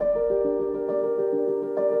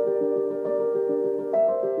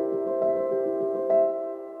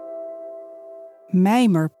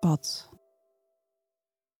Mijmerpad.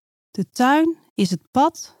 De tuin is het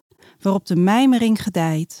pad waarop de mijmering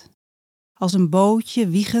gedijt. Als een bootje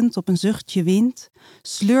wiegend op een zuchtje wind,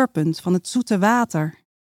 slurpend van het zoete water.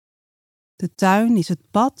 De tuin is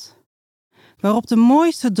het pad waarop de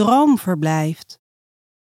mooiste droom verblijft.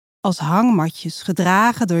 Als hangmatjes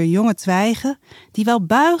gedragen door jonge twijgen die wel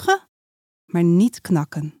buigen, maar niet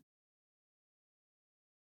knakken.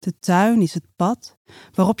 De tuin is het pad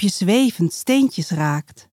waarop je zwevend steentjes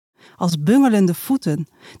raakt, als bungelende voeten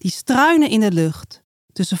die struinen in de lucht,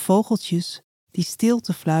 tussen vogeltjes die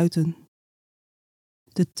stilte fluiten.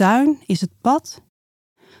 De tuin is het pad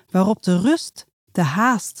waarop de rust de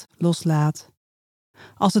haast loslaat,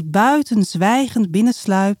 als het buiten zwijgend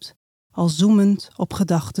binnensluipt, al zoemend op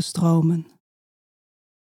gedachtenstromen.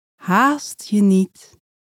 Haast je niet,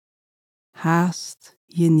 haast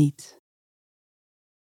je niet.